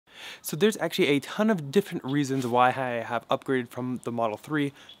So there's actually a ton of different reasons why I have upgraded from the Model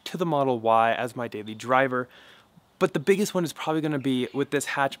 3 to the Model Y as my daily driver. But the biggest one is probably going to be with this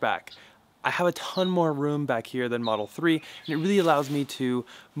hatchback. I have a ton more room back here than Model 3, and it really allows me to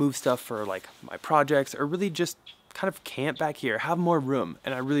move stuff for like my projects or really just kind of camp back here, have more room,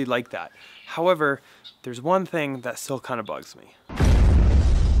 and I really like that. However, there's one thing that still kind of bugs me.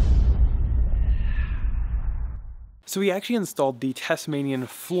 So we actually installed the Tesmanian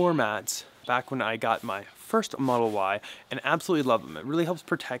floor mats back when I got my first Model Y and absolutely love them. It really helps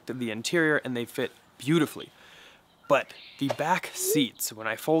protect the interior and they fit beautifully. But the back seats, when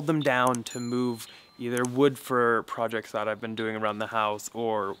I fold them down to move either wood for projects that I've been doing around the house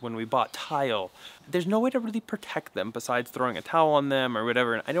or when we bought tile, there's no way to really protect them besides throwing a towel on them or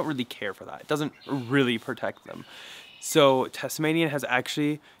whatever, and I don't really care for that. It doesn't really protect them. So Tesmanian has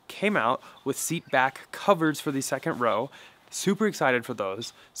actually came out with seat back covers for the second row. Super excited for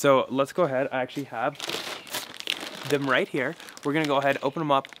those. So let's go ahead. I actually have them right here. We're gonna go ahead, open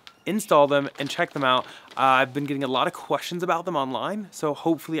them up, install them, and check them out. I've been getting a lot of questions about them online, so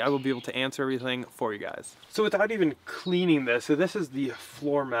hopefully I will be able to answer everything for you guys. So without even cleaning this, so this is the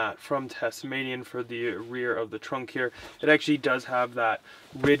floor mat from Tesmanian for the rear of the trunk here. It actually does have that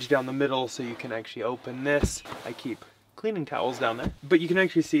ridge down the middle, so you can actually open this. I keep cleaning towels down there, but you can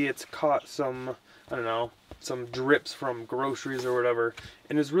actually see it's caught some, I don't know, some drips from groceries or whatever,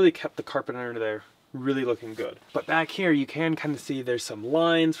 and it's really kept the carpet under there really looking good. But back here you can kind of see there's some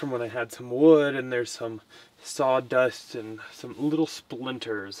lines from when I had some wood, and there's some sawdust and some little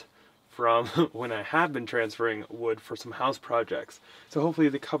splinters from when I have been transferring wood for some house projects. So hopefully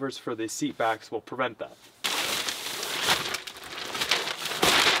the covers for the seat backs will prevent that.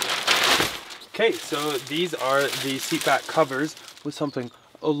 Okay, so these are the seat back covers with something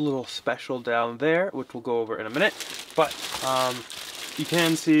a little special down there, which we'll go over in a minute. But you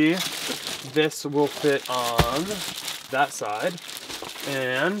can see this will fit on that side,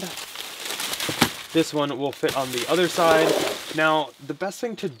 and this one will fit on the other side. Now, the best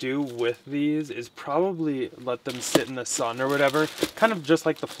thing to do with these is probably let them sit in the sun or whatever, kind of just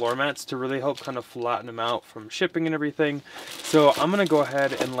like the floor mats, to really help kind of flatten them out from shipping and everything. So I'm gonna go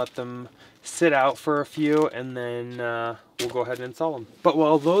ahead and let them sit out for a few, and then we'll go ahead and install them. But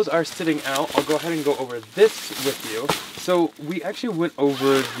while those are sitting out, I'll go ahead and go over this with you. So we actually went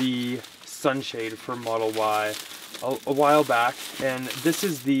over the sunshade for Model Y a while back, and this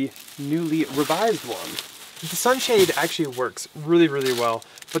is the newly revised one. The sunshade actually works really, really well,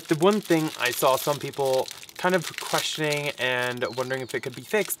 but the one thing I saw some people kind of questioning and wondering if it could be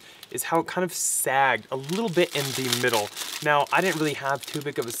fixed is how it kind of sagged a little bit in the middle. Now, I didn't really have too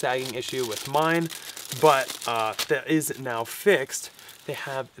big of a sagging issue with mine, but that is now fixed. They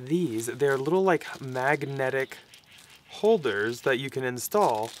have these. They're little like magnetic holders that you can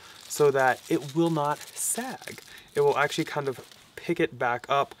install so that it will not sag. It will actually kind of pick it back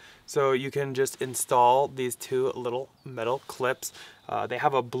up. So you can just install these two little metal clips. They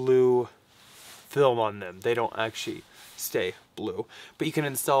have a blue film on them. They don't actually stay blue, but you can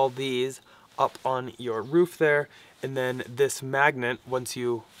install these up on your roof there, and then this magnet, once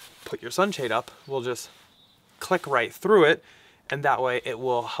you put your sunshade up, will just click right through it, and that way it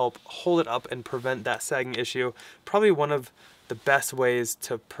will help hold it up and prevent that sagging issue. Probably one of the best ways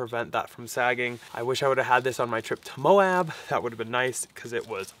to prevent that from sagging. I wish I would have had this on my trip to Moab. That would have been nice because it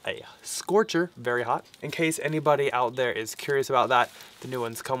was a scorcher, very hot. In case anybody out there is curious about that, the new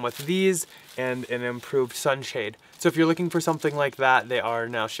ones come with these and an improved sunshade. So if you're looking for something like that, they are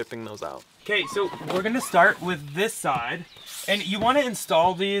now shipping those out. Okay, so we're gonna start with this side, and you want to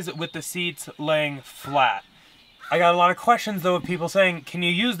install these with the seats laying flat. I got a lot of questions though of people saying, can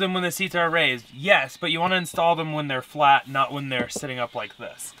you use them when the seats are raised? Yes, but you want to install them when they're flat, not when they're sitting up like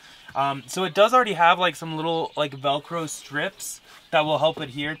this. So it does already have like some little like Velcro strips that will help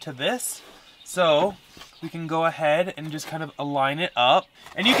adhere to this. So we can go ahead and just kind of align it up.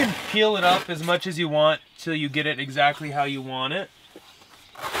 And you can peel it up as much as you want till you get it exactly how you want it.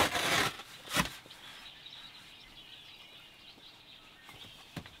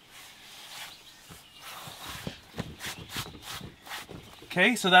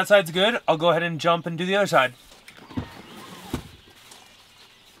 Okay, so that side's good. I'll go ahead and jump and do the other side.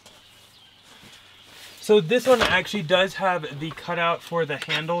 So this one actually does have the cutout for the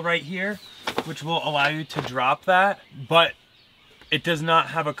handle right here, which will allow you to drop that, but it does not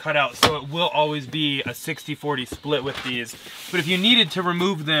have a cutout, so it will always be a 60-40 split with these. But if you needed to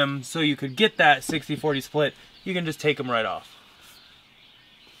remove them so you could get that 60-40 split, you can just take them right off.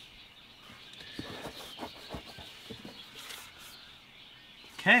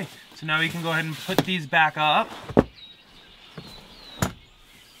 Okay, so now we can go ahead and put these back up.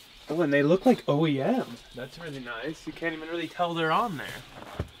 Oh, and they look like OEM. That's really nice. You can't even really tell they're on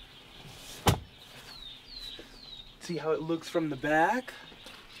there. See how it looks from the back?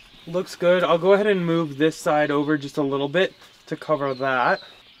 Looks good. I'll go ahead and move this side over just a little bit to cover that.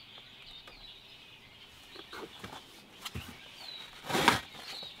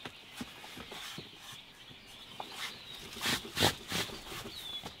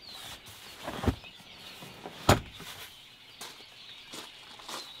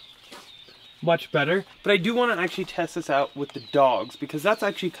 Much better, but I do want to actually test this out with the dogs, because that's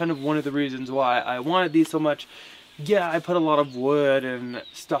actually kind of one of the reasons why I wanted these so much. Yeah, I put a lot of wood and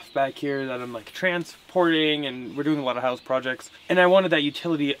stuff back here that I'm like transporting, and we're doing a lot of house projects, and I wanted that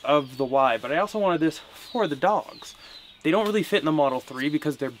utility of the Y, but I also wanted this for the dogs. They don't really fit in the Model 3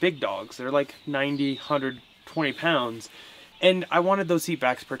 because they're big dogs. They're like 90, 120 pounds. And I wanted those seat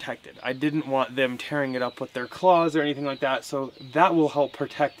backs protected. I didn't want them tearing it up with their claws or anything like that, so that will help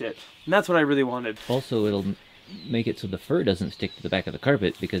protect it. And that's what I really wanted. Also, it'll make it so the fur doesn't stick to the back of the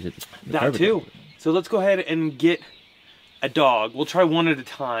carpet because it's the that carpet. Too. So let's go ahead and get a dog. We'll try one at a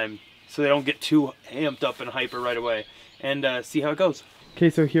time so they don't get too amped up and hyper right away, and see how it goes.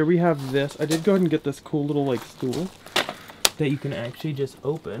 Okay, so here we have this. I did go ahead and get this cool little like stool that you can actually just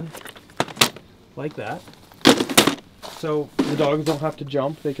open like that. So the dogs don't have to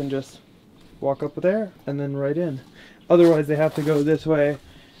jump, they can just walk up there and then right in. Otherwise they have to go this way,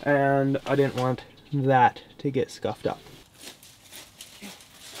 and I didn't want that to get scuffed up.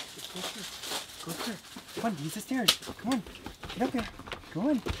 Go up there. Come on, use the stairs. Come on, get up there. Go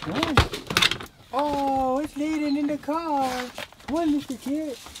on, go on. Oh, it's Nathan in the car. Come on, Mr.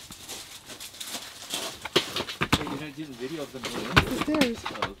 Kid. Wait, you're not doing video of the balloon? Use the stairs.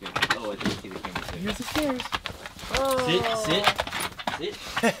 Oh, okay. Oh, I didn't see the camera. Use the stairs. Oh.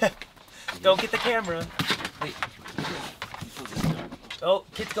 Sit. Don't get the camera. Wait. Oh,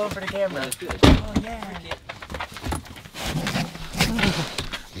 kid's going for the camera. That's good. Oh, yeah.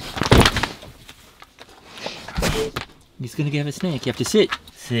 He's gonna have a snack. You have to sit.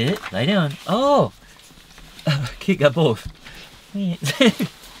 Sit. Lie down. Oh! Kid got both.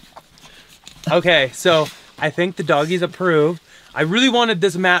 Okay, so I think the doggies approved. I really wanted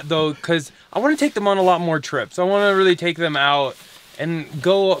this mat though, because I want to take them on a lot more trips. I want to really take them out and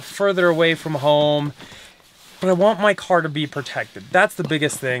go further away from home. But I want my car to be protected. That's the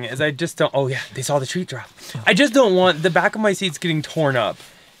biggest thing, is I just don't, oh yeah, they saw the treat drop. I just don't want the back of my seats getting torn up.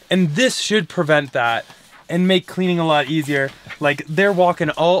 And this should prevent that and make cleaning a lot easier. Like, they're walking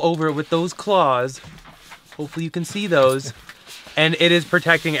all over it with those claws. Hopefully you can see those. And it is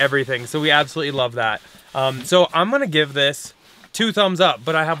protecting everything, so we absolutely love that. So I'm gonna give this 2 thumbs up,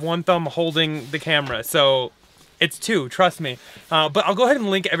 but I have 1 thumb holding the camera, so it's 2, trust me. But I'll go ahead and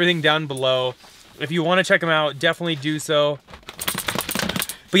link everything down below. If you want to check them out, definitely do so.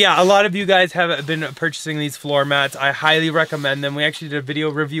 But yeah, a lot of you guys have been purchasing these floor mats. I highly recommend them. We actually did a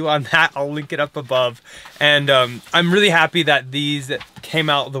video review on that. I'll link it up above. And I'm really happy that these came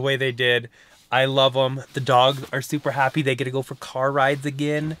out the way they did. I love them. The dogs are super happy. They get to go for car rides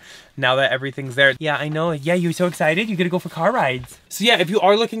again now that everything's there. Yeah, I know. Yeah, you're so excited. You get to go for car rides. So yeah, if you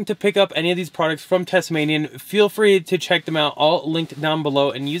are looking to pick up any of these products from Tesmanian, feel free to check them out. All linked down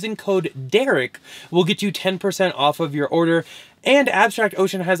below. And using code Derek will get you 10% off of your order. And Abstract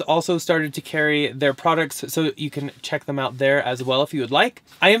Ocean has also started to carry their products, so you can check them out there as well if you would like.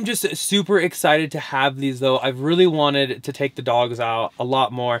 I am just super excited to have these though. I've really wanted to take the dogs out a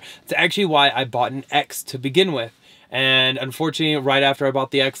lot more. It's actually why I bought an X to begin with. And unfortunately, right after I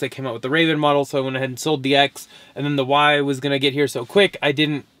bought the X, they came out with the Raven model, so I went ahead and sold the X. And then the Y was gonna get here so quick, I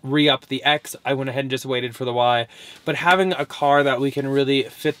didn't re-up the X. I went ahead and just waited for the Y. But having a car that we can really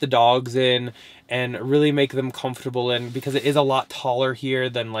fit the dogs in and really make them comfortable in, because it is a lot taller here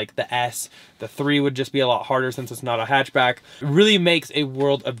than like the S. The 3 would just be a lot harder since it's not a hatchback. It really makes a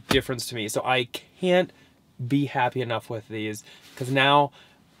world of difference to me. So I can't be happy enough with these, because now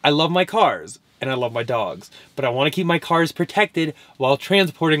I love my cars and I love my dogs, but I want to keep my cars protected while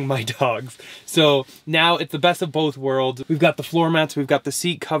transporting my dogs. So now it's the best of both worlds. We've got the floor mats, we've got the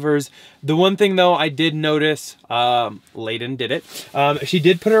seat covers. The one thing though I did notice, Layden did it. She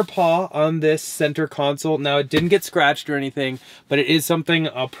did put her paw on this center console. Now it didn't get scratched or anything, but it is something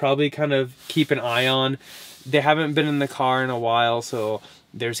I'll probably kind of keep an eye on. They haven't been in the car in a while, so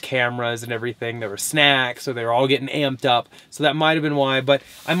there's cameras and everything. There were snacks, so they were all getting amped up. So that might have been why, but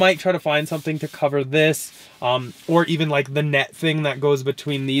I might try to find something to cover this, or even like the net thing that goes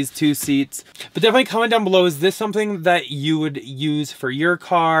between these 2 seats. But definitely comment down below, is this something that you would use for your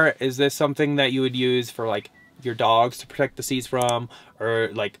car? Is this something that you would use for like your dogs to protect the seats from, or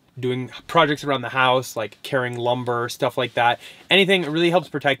like doing projects around the house, like carrying lumber, stuff like that. Anything really helps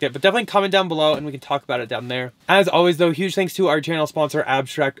protect it, but definitely comment down below and we can talk about it down there. As always though, huge thanks to our channel sponsor,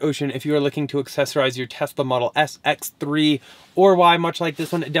 Abstract Ocean. If you are looking to accessorize your Tesla Model S, X3, or Y, much like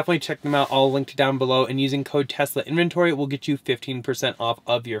this one, definitely check them out. I'll link to down below, and using code Tesla Inventory will get you 15% off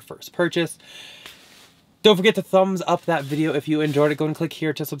of your first purchase. Don't forget to thumbs up that video if you enjoyed it. Go and click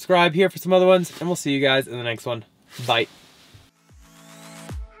here to subscribe here for some other ones, and we'll see you guys in the next one. Bye.